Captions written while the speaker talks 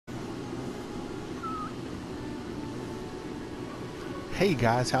Hey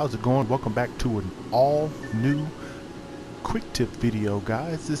guys, how's it going? Welcome back to an all new quick tip video,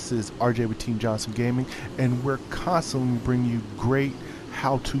 guys. This is RJ with Team Johnson Gaming, and we're constantly bringing you great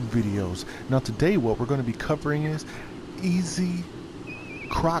how-to videos. Now today what we're going to be covering is easy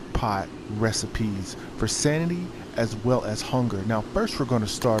crockpot recipes for sanity as well as hunger. Now first we're going to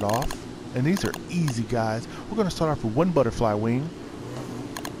start off, and these are easy, guys. We're going to start off with one butterfly wing,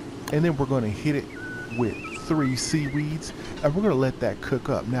 and then we're going to hit it with 3 seaweeds, and we're going to let that cook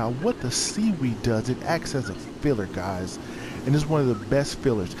up. Now what the seaweed does, it acts as a filler, guys, and it's one of the best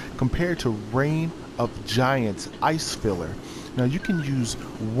fillers compared to Reign of Giants ice filler. Now you can use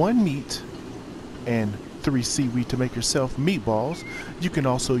 1 meat and 3 seaweed to make yourself meatballs. You can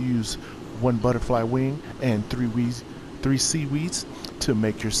also use 1 butterfly wing and 3 seaweeds to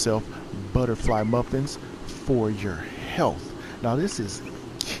make yourself butterfly muffins for your health. Now this is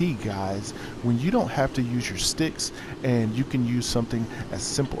key, guys, when you don't have to use your sticks and you can use something as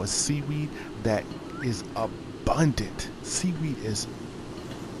simple as seaweed that is abundant. Seaweed is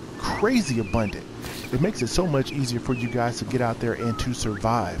crazy abundant. It makes it so much easier for you guys to get out there and to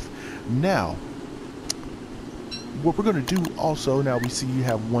survive. Now what we're going to do also, now we see you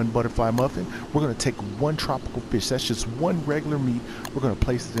have 1 butterfly muffin, we're going to take 1 tropical fish, that's just 1 regular meat, we're going to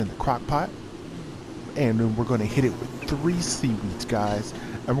place it in the crock pot, and then we're going to hit it with 3 seaweeds, guys,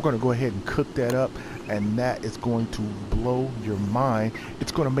 and we're going to go ahead and cook that up, and that is going to blow your mind.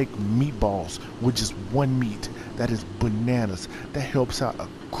 It's going to make meatballs with just 1 meat. That is bananas. That helps out a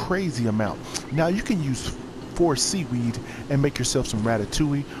crazy amount. Now you can use 4 seaweed and make yourself some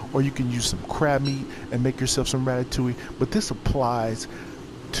ratatouille, or you can use some crab meat and make yourself some ratatouille, but this applies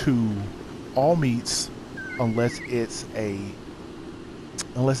to all meats unless it's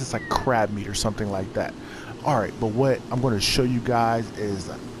like crab meat or something like that. Alright, but what I'm going to show you guys is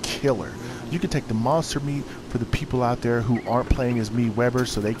a killer. You can take the monster meat for the people out there who aren't playing as me Weber,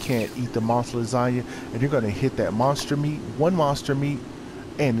 so they can't eat the monster lasagna, and you're going to hit that monster meat, 1 monster meat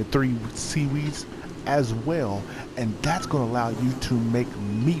and the 3 seaweeds as well, and that's going to allow you to make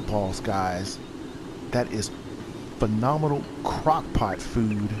meatballs, guys. That is phenomenal crockpot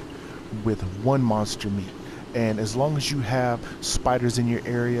food with 1 monster meat. And as long as you have spiders in your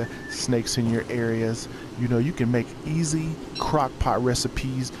area, snakes in your areas, you know, you can make easy crockpot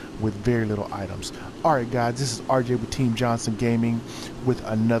recipes with very little items. Alright guys, this is RJ with Team Johnson Gaming with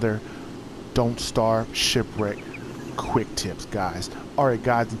another Don't Starve Shipwreck quick tips, guys. Alright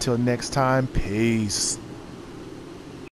guys, until next time, peace.